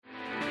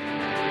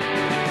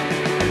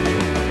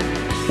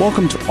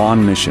Welcome to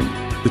On Mission,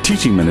 the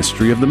teaching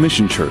ministry of the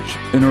Mission Church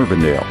in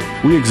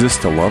Urbandale. We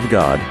exist to love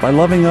God by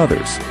loving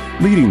others,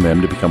 leading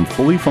them to become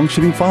fully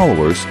functioning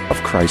followers of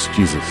Christ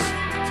Jesus.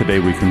 Today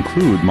we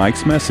conclude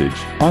Mike's message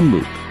on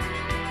Luke.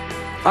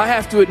 I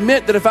have to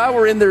admit that if I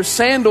were in their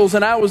sandals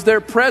and I was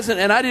there present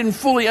and I didn't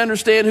fully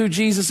understand who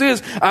Jesus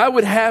is, I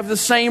would have the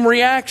same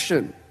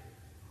reaction.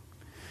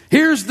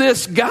 Here's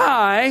this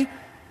guy,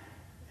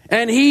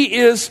 and he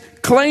is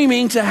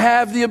claiming to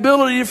have the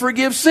ability to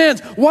forgive sins.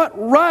 What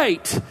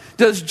right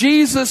does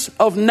Jesus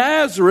of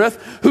Nazareth,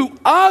 who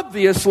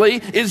obviously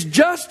is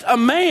just a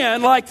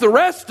man like the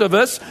rest of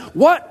us,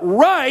 what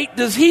right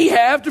does he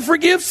have to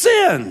forgive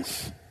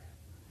sins?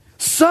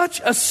 Such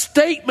a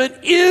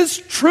statement is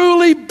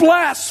truly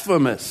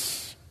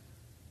blasphemous.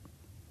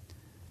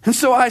 And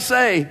so I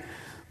say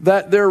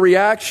that their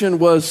reaction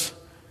was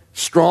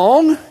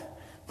strong,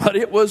 but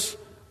it was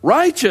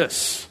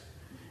righteous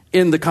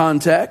in the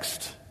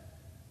context.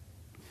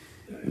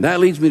 And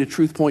that leads me to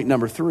truth point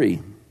number 3.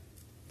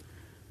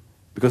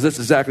 Because that's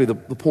exactly the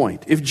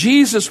point. If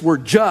Jesus were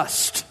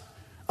just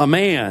a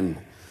man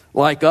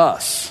like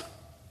us,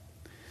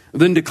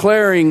 then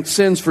declaring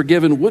sins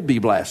forgiven would be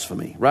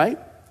blasphemy, right?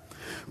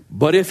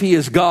 But if he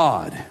is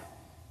God,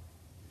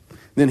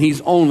 then he's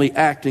only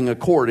acting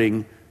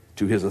according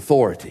to his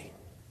authority.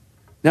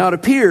 Now it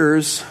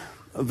appears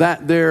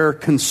that their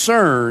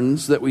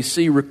concerns that we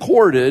see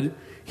recorded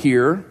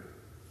here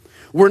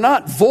were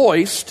not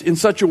voiced in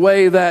such a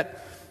way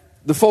that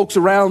the folks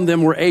around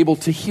them were able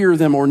to hear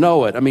them or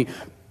know it. I mean,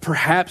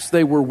 perhaps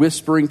they were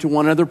whispering to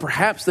one another.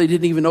 Perhaps they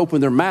didn't even open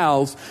their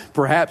mouths.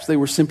 Perhaps they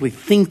were simply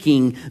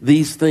thinking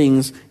these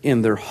things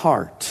in their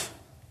heart.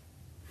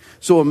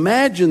 So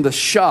imagine the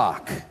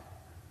shock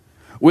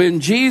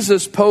when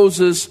Jesus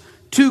poses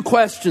 2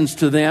 questions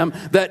to them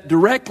that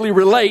directly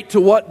relate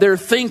to what they're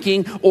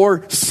thinking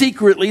or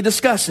secretly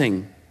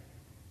discussing.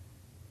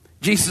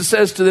 Jesus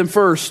says to them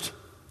first,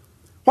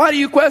 "Why do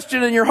you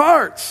question in your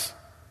hearts?"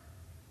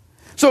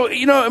 So,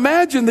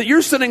 imagine that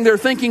you're sitting there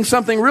thinking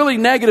something really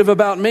negative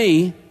about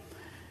me,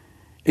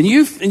 and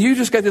you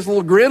just got this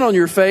little grin on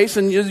your face,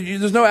 and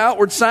there's no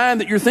outward sign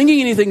that you're thinking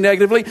anything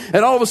negatively,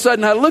 and all of a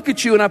sudden I look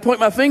at you and I point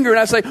my finger and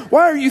I say,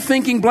 "Why are you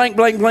thinking blank,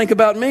 blank, blank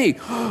about me?"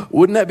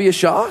 Wouldn't that be a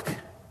shock?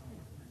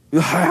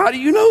 How do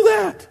you know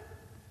that?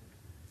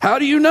 How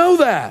do you know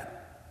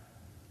that?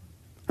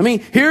 I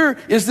mean, here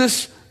is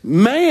this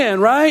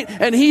man, right?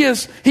 And he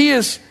is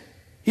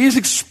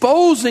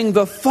exposing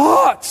the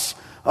thoughts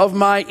of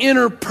my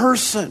inner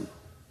person.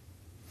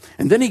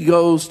 And then he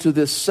goes to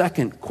this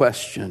second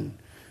question,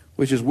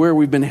 which is where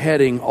we've been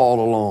heading all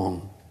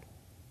along.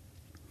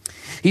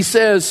 He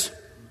says,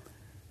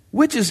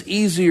 which is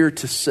easier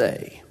to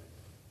say?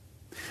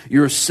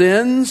 Your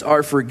sins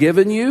are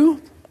forgiven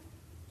you,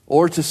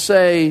 or to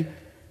say,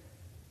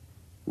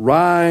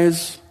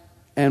 rise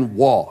and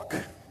walk?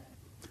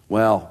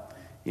 Well,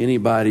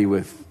 anybody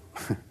with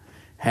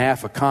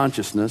half a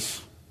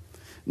consciousness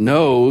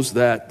knows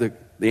that the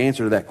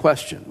answer to that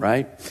question,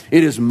 right?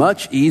 It is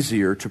much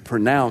easier to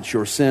pronounce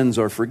your sins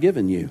are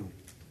forgiven you.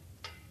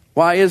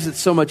 Why is it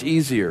so much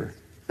easier?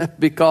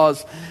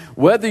 Because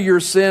whether your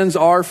sins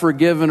are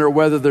forgiven or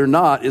whether they're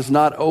not is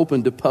not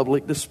open to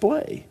public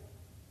display.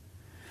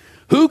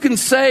 Who can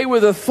say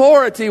with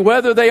authority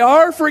whether they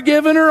are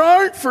forgiven or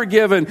aren't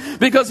forgiven?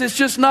 Because it's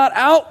just not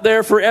out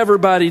there for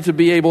everybody to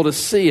be able to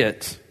see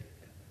it.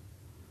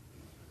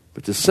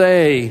 But to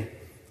say,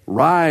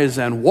 rise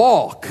and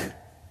walk,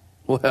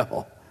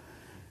 well,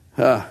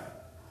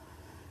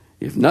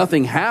 if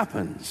nothing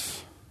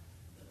happens,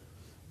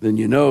 then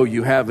you know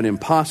you have an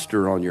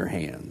imposter on your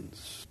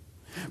hands.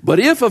 But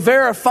if a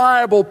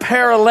verifiable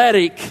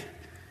paralytic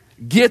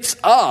gets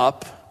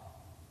up,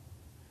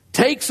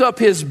 takes up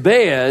his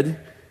bed,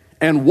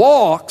 and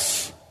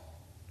walks,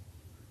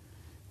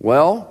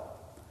 well,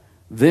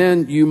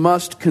 then you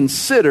must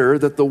consider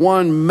that the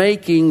one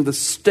making the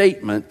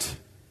statement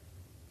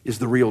is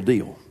the real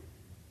deal.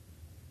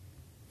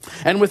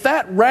 And with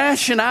that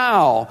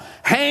rationale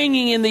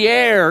hanging in the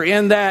air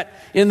in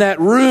that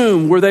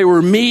room where they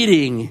were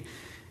meeting,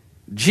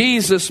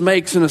 Jesus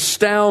makes an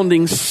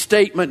astounding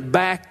statement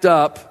backed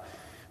up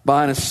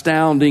by an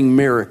astounding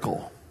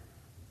miracle.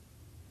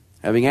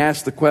 Having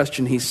asked the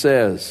question, he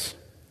says,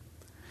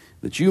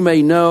 that you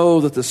may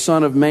know that the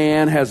Son of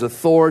Man has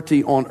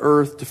authority on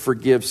earth to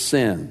forgive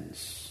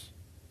sins.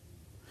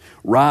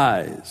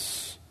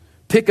 Rise,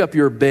 pick up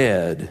your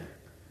bed,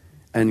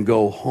 and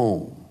go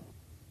home.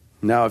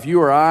 Now, if you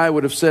or I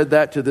would have said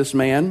that to this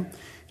man,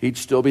 he'd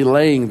still be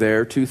laying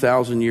there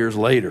 2,000 years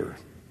later.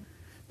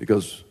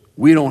 Because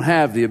we don't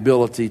have the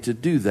ability to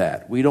do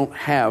that. We don't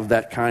have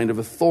that kind of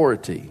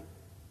authority.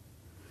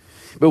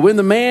 But when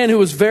the man who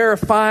was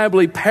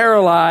verifiably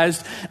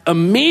paralyzed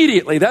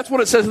immediately, that's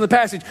what it says in the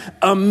passage,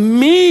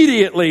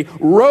 immediately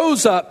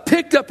rose up,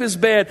 picked up his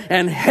bed,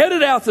 and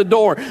headed out the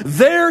door,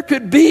 there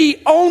could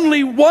be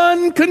only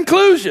one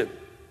conclusion.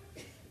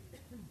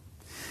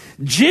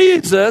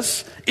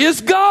 Jesus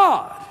is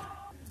God,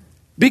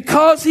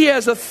 because he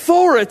has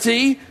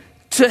authority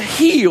to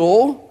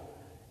heal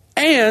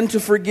and to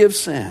forgive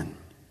sin.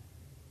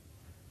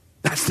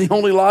 That's the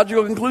only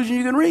logical conclusion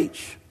you can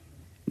reach.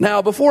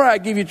 Now, before I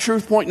give you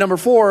truth point number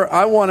 4,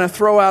 I want to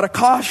throw out a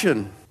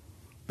caution,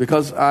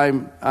 because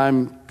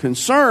I'm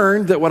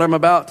concerned that what I'm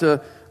about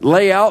to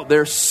lay out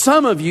there,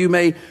 some of you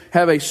may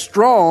have a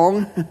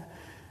strong,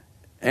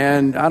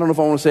 and I don't know if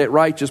I want to say it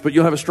righteous, but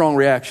you'll have a strong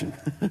reaction.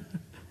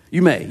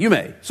 You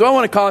may. So I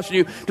want to caution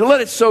you to let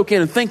it soak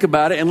in and think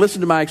about it and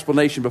listen to my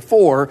explanation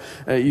before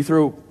you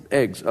throw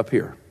eggs up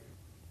here.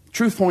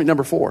 Truth point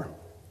number 4.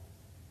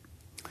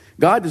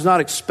 God does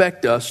not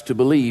expect us to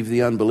believe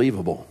the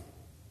unbelievable,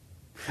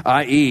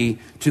 i.e.,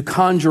 to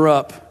conjure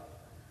up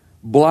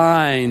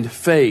blind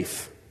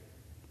faith.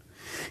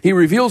 He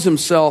reveals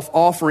himself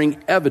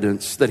offering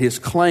evidence that his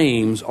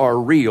claims are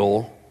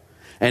real,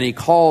 and he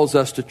calls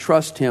us to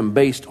trust him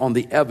based on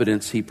the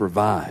evidence he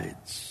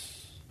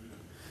provides.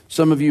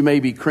 Some of you may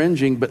be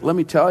cringing, but let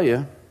me tell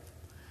you,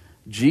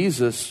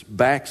 Jesus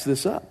backs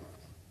this up.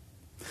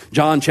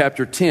 John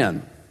chapter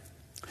 10.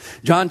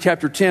 John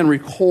chapter 10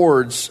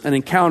 records an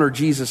encounter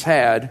Jesus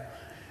had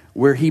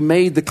where he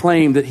made the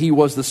claim that he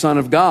was the Son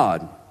of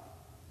God.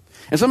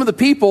 And some of the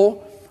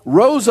people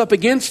rose up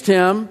against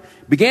him,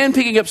 began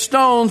picking up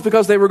stones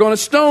because they were going to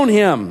stone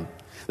him.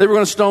 They were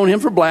going to stone him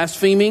for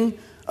blaspheming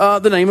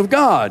the name of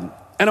God.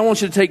 And I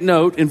want you to take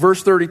note in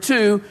verse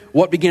 32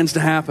 what begins to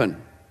happen.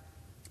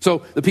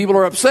 So the people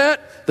are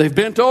upset, they've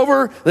bent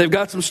over, they've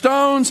got some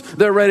stones,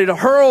 they're ready to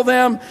hurl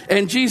them,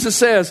 and Jesus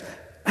says,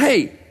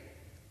 "Hey,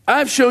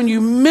 I've shown you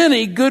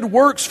many good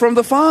works from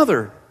the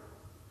Father.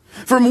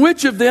 From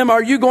which of them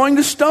are you going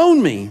to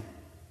stone me?"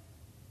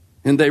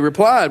 And they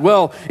replied,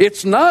 "Well,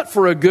 it's not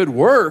for a good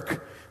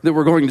work that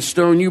we're going to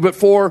stone you, but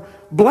for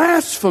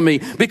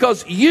blasphemy,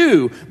 because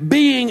you,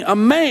 being a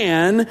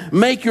man,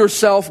 make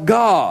yourself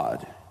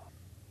God.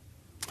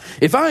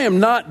 If I am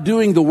not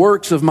doing the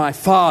works of my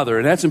Father,"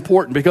 and that's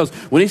important because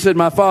when he said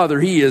my Father,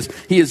 he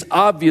is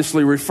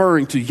obviously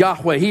referring to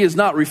Yahweh. He is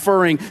not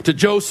referring to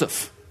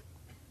Joseph.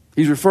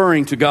 He's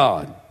referring to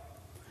God.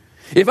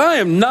 "If I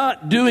am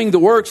not doing the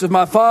works of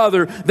my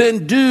Father,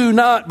 then do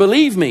not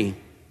believe me.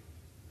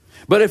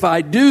 But if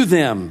I do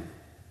them,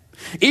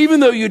 even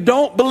though you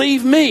don't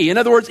believe me," in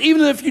other words,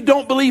 even if you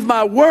don't believe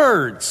my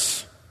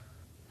words,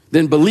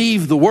 "then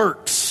believe the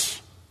works.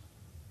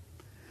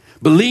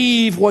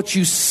 Believe what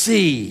you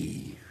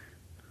see,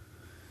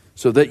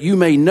 so that you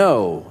may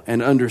know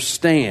and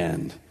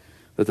understand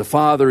that the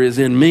Father is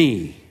in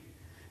me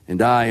and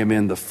I am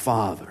in the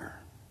Father."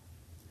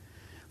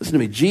 Listen to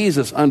me.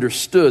 Jesus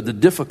understood the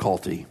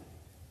difficulty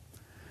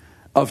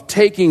of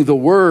taking the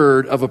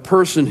word of a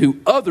person who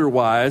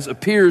otherwise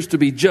appears to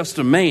be just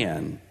a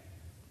man.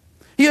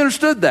 He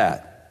understood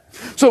that.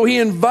 So he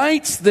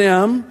invites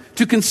them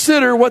to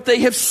consider what they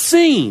have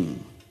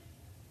seen,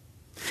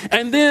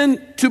 and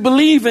then to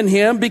believe in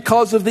him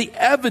because of the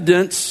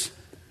evidence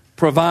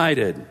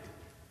provided.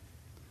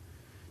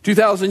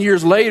 2,000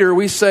 years later,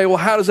 we say, well,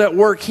 how does that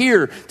work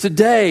here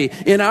today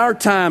in our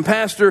time?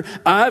 Pastor,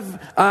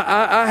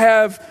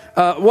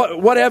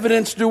 what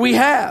evidence do we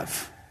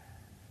have?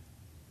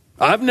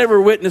 I've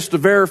never witnessed a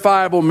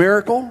verifiable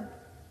miracle.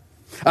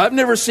 I've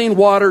never seen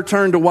water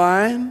turn to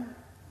wine.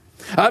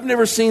 I've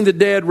never seen the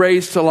dead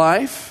raised to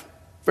life.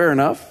 Fair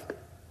enough.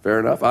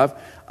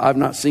 I've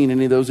not seen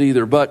any of those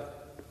either. But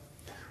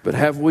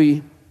have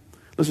we,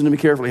 listen to me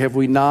carefully, have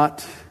we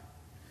not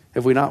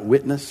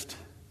witnessed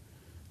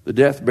the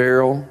death,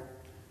 burial,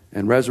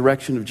 and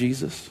resurrection of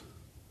Jesus?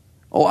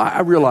 Oh,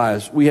 I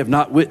realize we have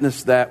not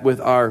witnessed that with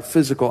our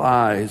physical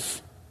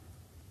eyes.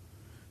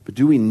 But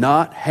do we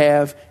not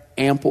have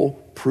ample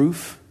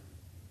proof?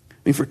 I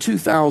mean, for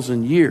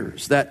 2,000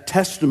 years, that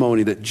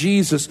testimony that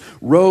Jesus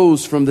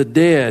rose from the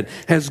dead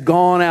has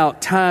gone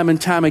out time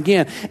and time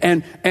again.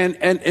 And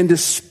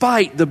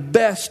despite the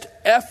best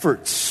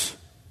efforts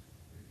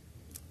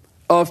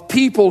of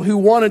people who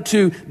wanted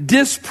to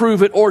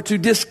disprove it or to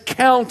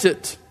discount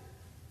it,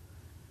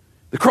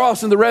 the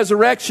cross and the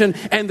resurrection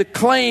and the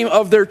claim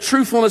of their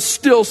truthfulness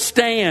still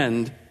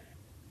stand.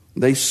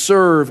 They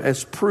serve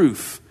as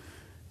proof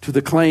to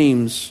the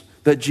claims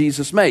that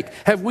Jesus make.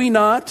 Have we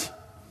not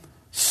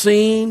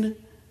seen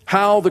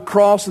how the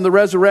cross and the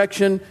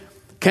resurrection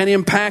can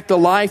impact a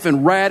life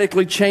and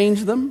radically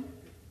change them?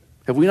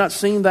 Have we not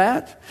seen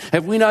that?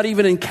 Have we not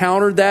even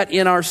encountered that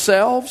in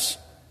ourselves?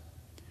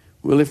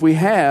 Well, if we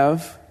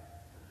have,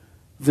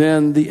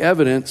 then the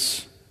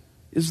evidence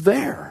is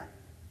there.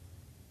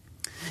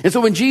 And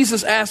so when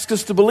Jesus asks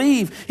us to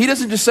believe, he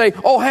doesn't just say,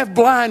 oh, have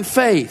blind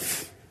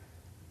faith.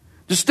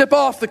 Just step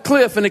off the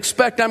cliff and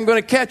expect I'm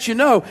going to catch you.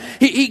 No,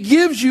 he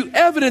gives you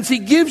evidence. He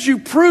gives you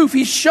proof.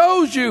 He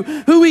shows you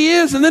who he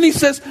is. And then he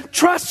says,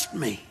 trust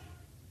me.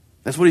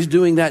 That's what he's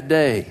doing that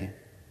day.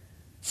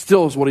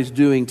 Still is what he's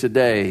doing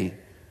today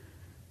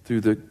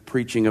through the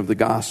preaching of the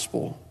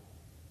gospel.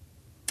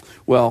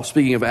 Well,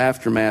 speaking of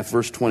aftermath,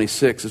 verse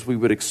 26, as we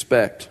would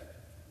expect,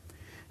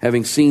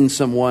 having seen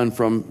someone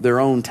from their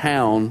own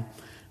town,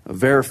 a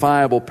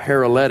verifiable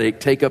paralytic,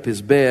 take up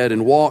his bed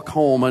and walk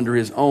home under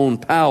his own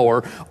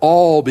power,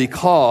 all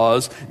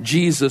because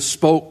Jesus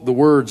spoke the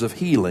words of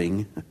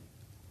healing,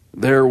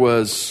 there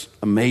was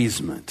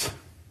amazement.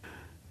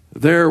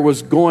 there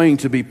was going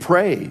to be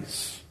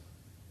praise,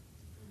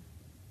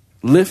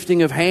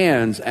 lifting of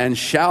hands and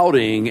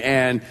shouting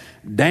and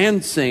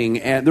dancing,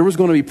 and there was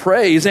going to be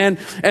praise, and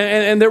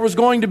there was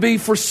going to be,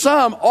 for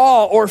some,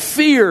 awe or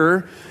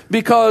fear,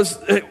 because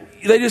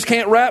they just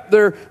can't wrap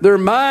their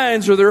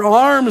minds or their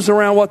arms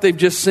around what they've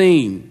just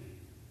seen.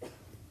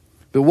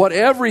 But what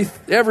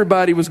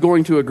everybody was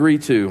going to agree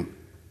to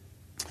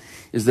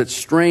is that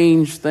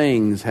strange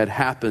things had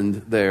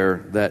happened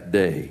there that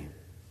day.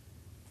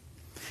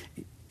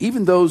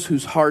 Even those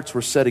whose hearts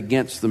were set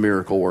against the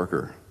miracle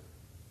worker,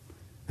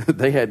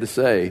 they had to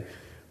say,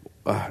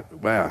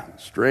 wow,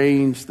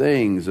 strange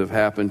things have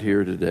happened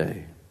here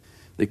today.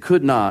 They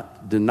could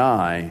not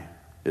deny,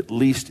 at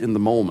least in the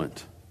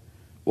moment,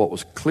 what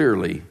was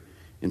clearly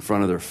in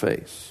front of their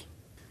face.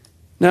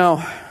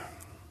 Now,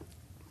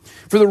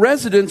 for the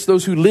residents,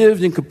 those who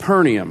lived in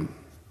Capernaum,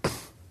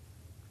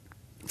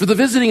 for the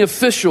visiting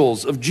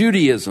officials of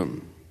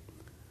Judaism,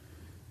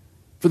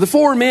 for the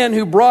 4 men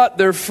who brought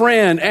their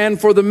friend, and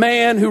for the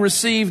man who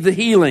received the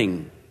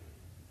healing,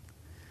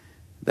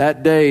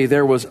 that day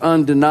there was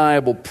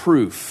undeniable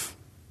proof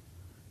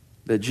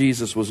that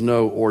Jesus was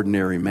no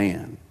ordinary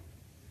man.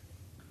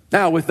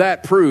 Now, with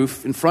that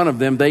proof in front of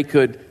them, they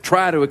could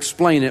try to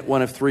explain it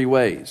one of 3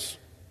 ways.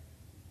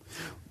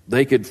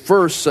 They could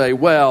first say,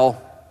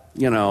 well,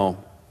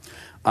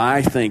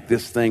 I think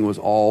this thing was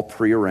all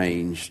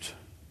prearranged.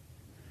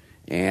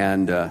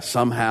 And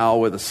somehow,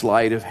 with a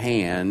sleight of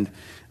hand,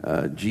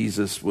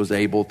 Jesus was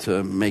able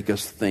to make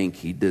us think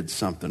he did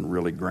something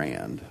really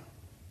grand.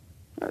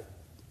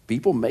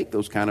 People make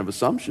those kind of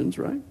assumptions,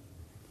 right?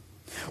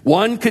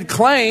 One could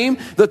claim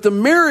that the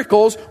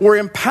miracles were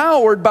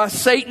empowered by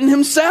Satan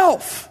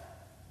himself.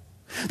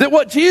 That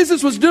what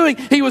Jesus was doing,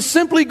 he was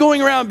simply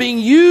going around being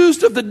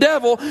used of the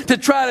devil to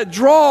try to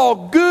draw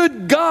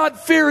good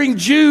God-fearing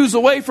Jews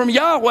away from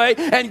Yahweh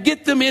and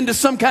get them into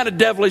some kind of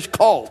devilish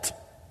cult.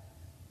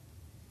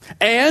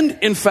 And,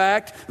 in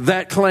fact,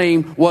 that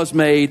claim was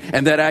made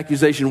and that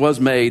accusation was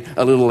made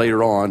a little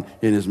later on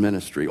in his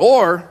ministry.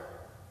 Or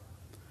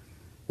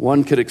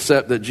one could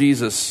accept that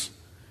Jesus,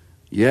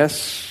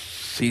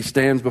 yes, he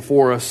stands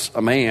before us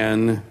a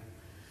man,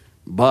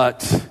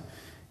 but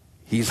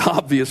he's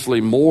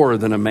obviously more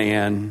than a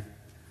man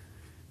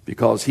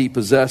because he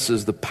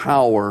possesses the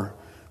power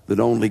that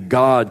only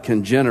God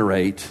can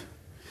generate.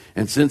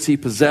 And since he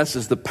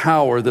possesses the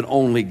power that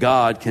only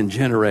God can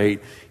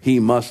generate, he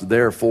must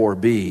therefore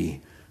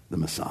be the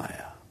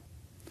Messiah.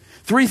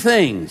 3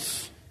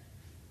 things,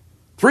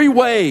 3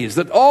 ways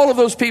that all of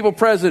those people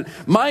present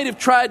might have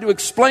tried to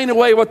explain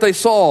away what they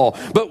saw.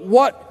 But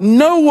what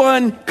no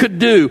one could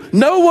do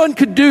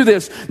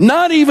this.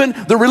 Not even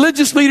the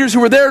religious leaders who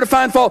were there to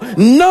find fault.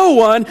 No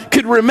one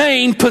could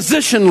remain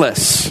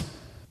positionless.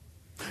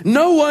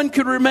 No one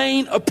could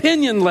remain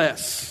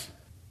opinionless.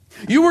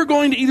 You were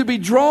going to either be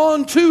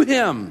drawn to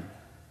him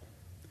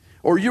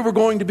or you were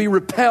going to be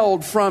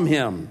repelled from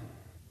him.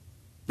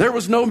 There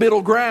was no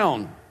middle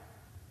ground.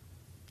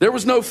 There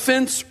was no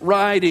fence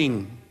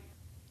riding.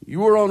 You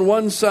were on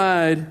one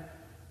side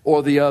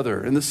or the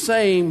other. And the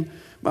same,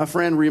 my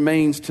friend,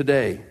 remains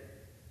today.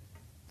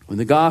 When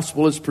the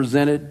gospel is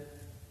presented,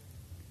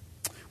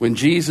 when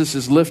Jesus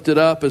is lifted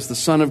up as the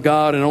Son of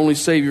God and only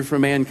Savior for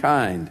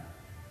mankind,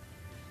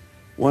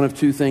 one of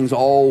 2 things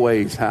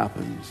always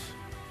happens.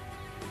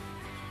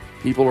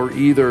 People are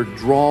either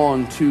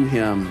drawn to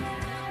him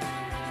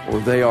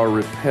or they are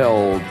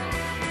repelled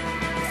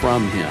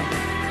from him.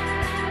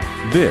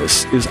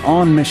 This is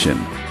On Mission.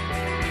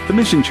 The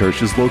Mission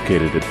Church is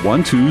located at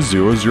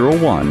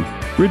 12001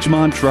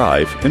 Ridgemont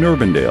Drive in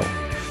Urbandale.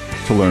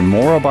 To learn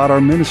more about our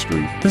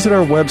ministry, visit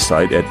our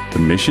website at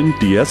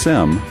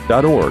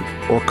themissiondsm.org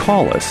or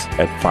call us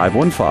at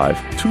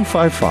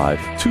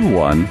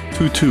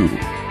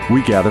 515-255-2122.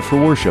 We gather for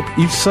worship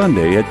each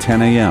Sunday at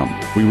 10 a.m.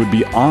 We would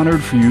be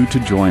honored for you to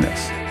join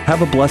us.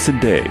 Have a blessed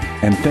day,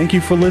 and thank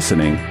you for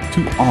listening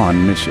to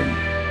On Mission.